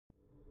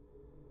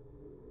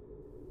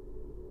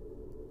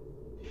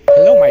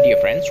Hello my dear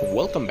friends,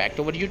 welcome back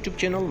to our YouTube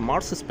channel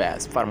Mars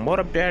Space. For more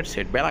updates,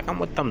 hit bell icon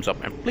with thumbs up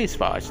and please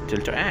watch till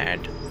the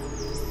end.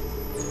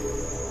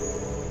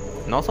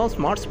 NASA's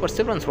Mars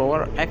Perseverance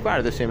rover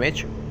acquired this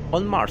image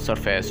on Mars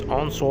surface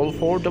on Sol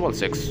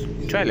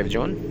 466, 12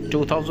 June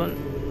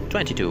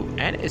 2022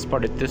 and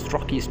spotted this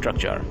rocky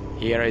structure.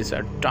 Here is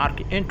a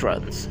dark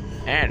entrance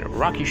and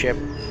rocky shape,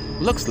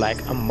 looks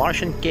like a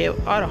Martian cave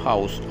or a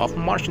house of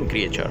Martian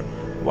creature.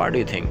 What do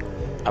you think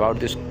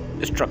about this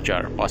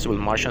structure? Possible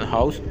Martian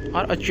house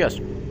or a just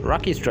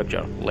rocky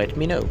structure? Let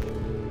me know.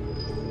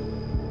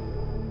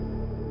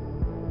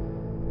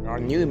 There are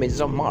new images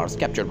of Mars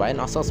captured by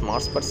NASA's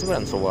Mars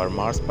Perseverance rover.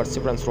 Mars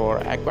Perseverance rover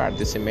acquired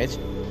this image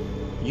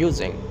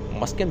using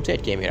Muskim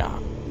jet camera.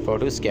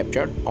 Photos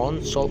captured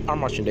on Sol or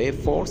Martian day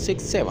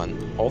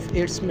 467 of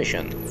its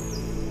mission.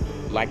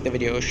 Like the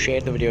video,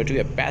 share the video to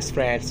your best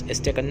friends,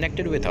 stay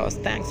connected with us.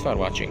 Thanks for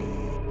watching.